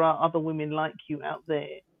that there are other women like you out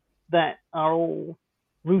there that are all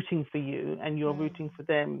rooting for you and you're rooting for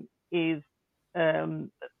them is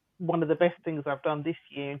one of the best things I've done this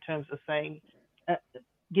year in terms of saying,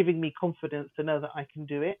 giving me confidence to know that I can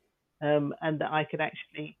do it, and that I could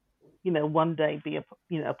actually, one day be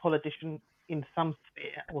a politician in some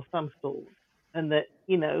sphere or some sort, and that,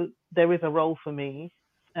 there is a role for me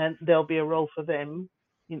and there'll be a role for them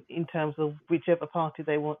in terms of whichever party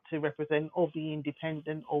they want to represent or be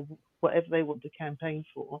independent or whatever they want to campaign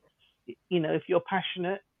for. If you're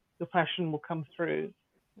passionate, your passion will come through.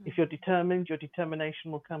 If you're determined, your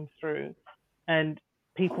determination will come through, and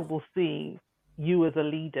people will see you as a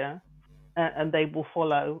leader, and they will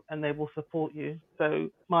follow and they will support you. So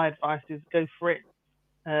my advice is go for it.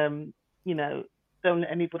 Don't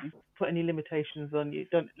let anybody put any limitations on you.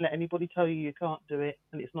 Don't let anybody tell you can't do it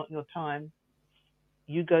and it's not your time.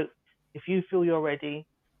 You go. If you feel you're ready,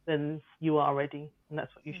 then you are ready, and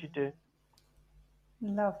that's what you should do.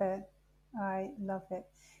 Love it. I love it.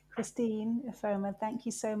 Christine Efoma, thank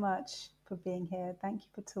you so much for being here. Thank you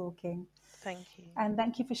for talking. Thank you. And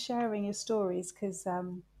thank you for sharing your stories, because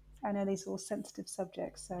I know these are all sensitive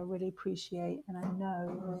subjects, so I really appreciate, and I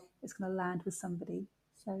know it's going to land with somebody.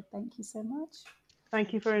 So thank you so much.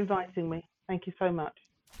 Thank you for inviting me. Thank you so much.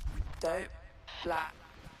 Dope Black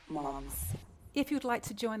Mums. If you'd like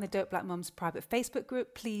to join the Dope Black Mums private Facebook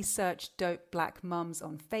group, please search Dope Black Mums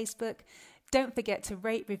on Facebook. Don't forget to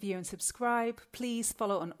rate, review and subscribe. Please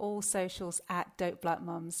follow on all socials at Dope Black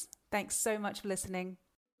Mums. Thanks so much for listening.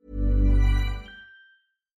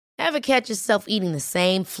 Ever catch yourself eating the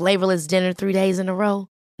same flavorless dinner 3 days in a row?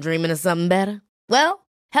 Dreaming of something better? Well,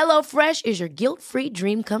 HelloFresh is your guilt-free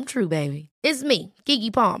dream come true, baby. It's me,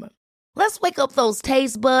 Keke Palmer. Let's wake up those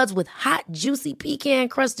taste buds with hot, juicy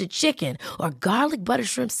pecan-crusted chicken or garlic butter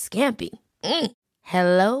shrimp scampi.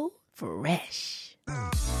 Hello Fresh.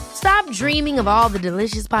 Stop dreaming of all the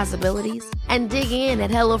delicious possibilities and dig in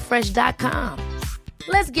at HelloFresh.com.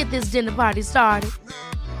 Let's get this dinner party started.